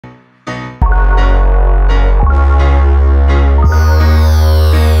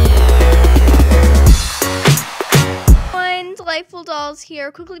beautiful dolls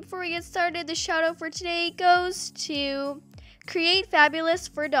here. Quickly before we get started, the shout out for today goes to Create Fabulous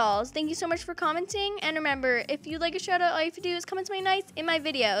for Dolls. Thank you so much for commenting, and remember, if you'd like a shout out, all you have to do is comment to my nice in my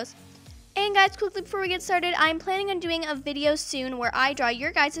videos. And guys, quickly before we get started, I'm planning on doing a video soon where I draw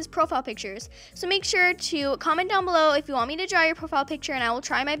your guys' profile pictures. So make sure to comment down below if you want me to draw your profile picture, and I will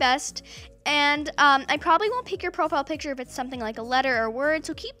try my best. And I probably won't pick your profile picture if it's something like a letter or word,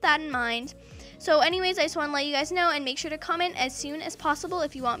 so keep that in mind. So anyways, I just want to let you guys know, and make sure to comment as soon as possible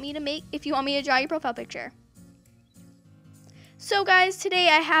if you want me to draw your profile picture. So guys, today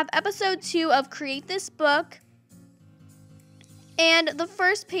I have episode 2 of Create This Book. And the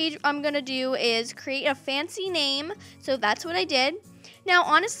first page I'm going to do is create a fancy name. So that's what I did. Now,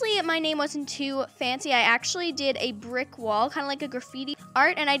 honestly, my name wasn't too fancy. I actually did a brick wall, kind of like a graffiti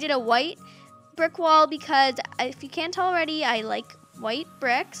art. And I did a white brick wall because, if you can't tell already, I like white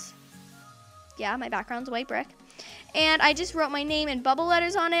bricks. Yeah, my background's white brick. And I just wrote my name in bubble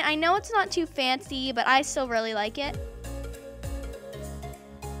letters on it. I know it's not too fancy, but I still really like it.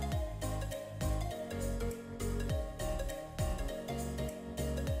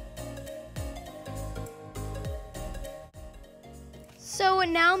 So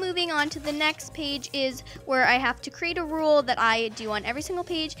now moving on to the next page is where I have to create a rule that I do on every single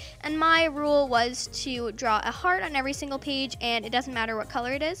page, and my rule was to draw a heart on every single page, and it doesn't matter what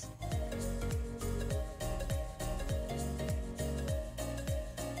color it is.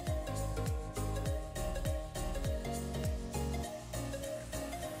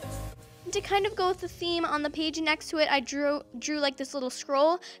 To kind of go with the theme on the page next to it, I drew like this little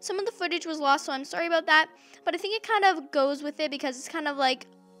scroll. Some of the footage was lost, so I'm sorry about that, but I think it kind of goes with it because it's kind of like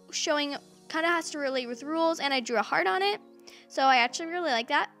showing, kind of has to relate with rules, and I drew a heart on it, so I actually really like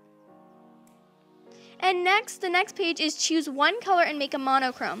that. And next, the next page is choose one color and make a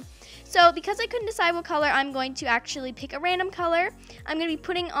monochrome. So because I couldn't decide what color, I'm going to actually pick a random color. I'm going to be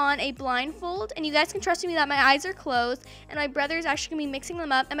putting on a blindfold, and you guys can trust me that my eyes are closed, and my brother is actually going to be mixing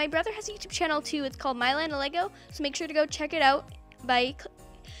them up. And my brother has a YouTube channel too. It's called My Land of Lego, so make sure to go check it out by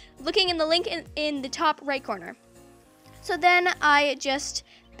looking in the link in the top right corner. So then I just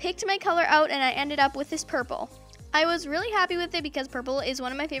picked my color out, and I ended up with this purple. I was really happy with it because purple is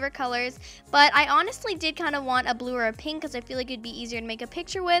one of my favorite colors, but I honestly did kind of want a blue or a pink because I feel like it'd be easier to make a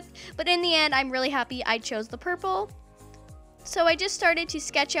picture with, but in the end, I'm really happy I chose the purple. So I just started to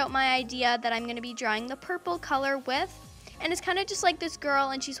sketch out my idea that I'm going to be drawing the purple color with, and it's kind of just like this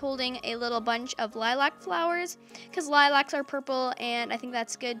girl, and she's holding a little bunch of lilac flowers because lilacs are purple, and I think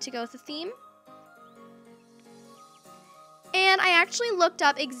that's good to go with the theme. And I actually looked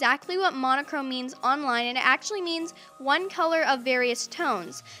up exactly what monochrome means online, and it actually means one color of various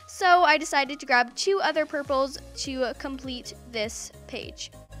tones. So I decided to grab 2 other purples to complete this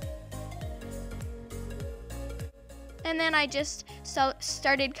page. And then I just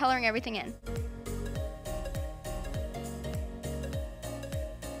started coloring everything in.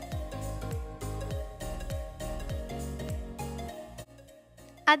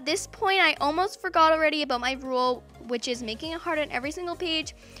 At this point, I almost forgot already about my rule, which is making a heart on every single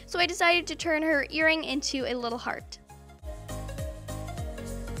page, so I decided to turn her earring into a little heart.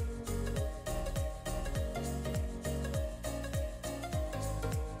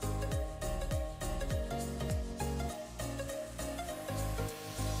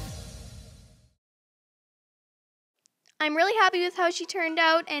 I'm really happy with how she turned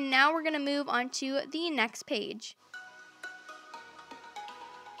out, and now we're going to move on to the next page.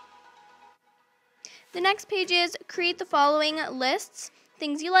 The next page is create the following lists,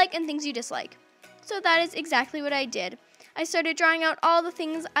 things you like and things you dislike. So that is exactly what I did. I started drawing out all the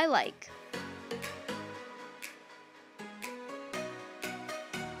things I like.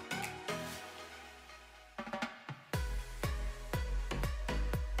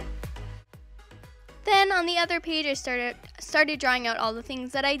 Then on the other page, I started drawing out all the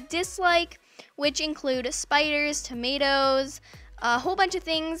things that I dislike, which include spiders, tomatoes, a whole bunch of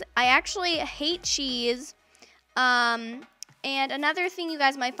things. I actually hate cheese. And another thing you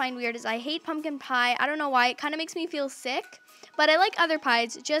guys might find weird is I hate pumpkin pie. I don't know why. It kind of makes me feel sick. But I like other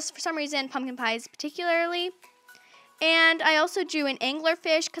pies. Just for some reason, pumpkin pies particularly. And I also drew an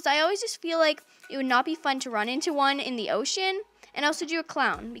anglerfish because I always just feel like it would not be fun to run into one in the ocean. And I also drew a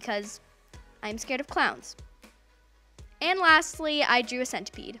clown because I'm scared of clowns. And lastly, I drew a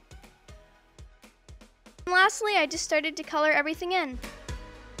centipede. And lastly, I just started to color everything in.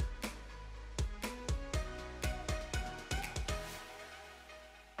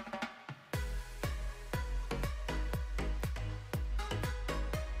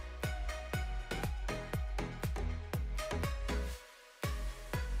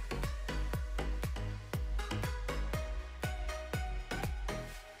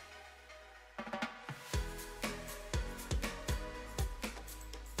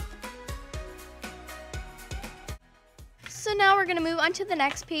 So now we're gonna move on to the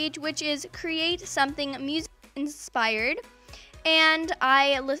next page, which is create something music inspired. And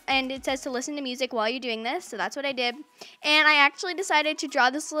it says to listen to music while you're doing this, so that's what I did. And I actually decided to draw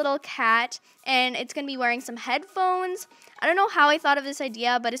this little cat, and it's gonna be wearing some headphones. I don't know how I thought of this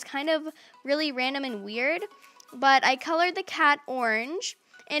idea, but it's kind of really random and weird. But I colored the cat orange,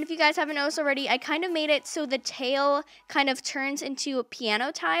 and if you guys haven't noticed already, I kind of made it so the tail kind of turns into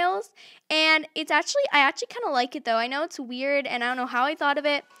piano tiles. And I actually kind of like it though. I know it's weird, and I don't know how I thought of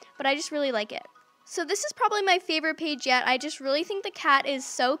it, but I just really like it. So this is probably my favorite page yet. I just really think the cat is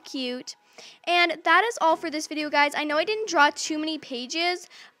so cute. And that is all for this video, guys. I know I didn't draw too many pages,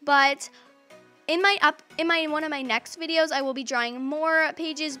 but in one of my next videos, I will be drawing more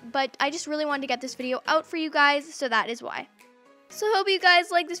pages, but I just really wanted to get this video out for you guys, so that is why. So I hope you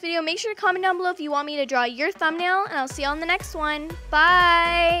guys like this video. Make sure to comment down below if you want me to draw your thumbnail, and I'll see you on the next one.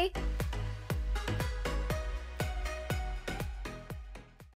 Bye!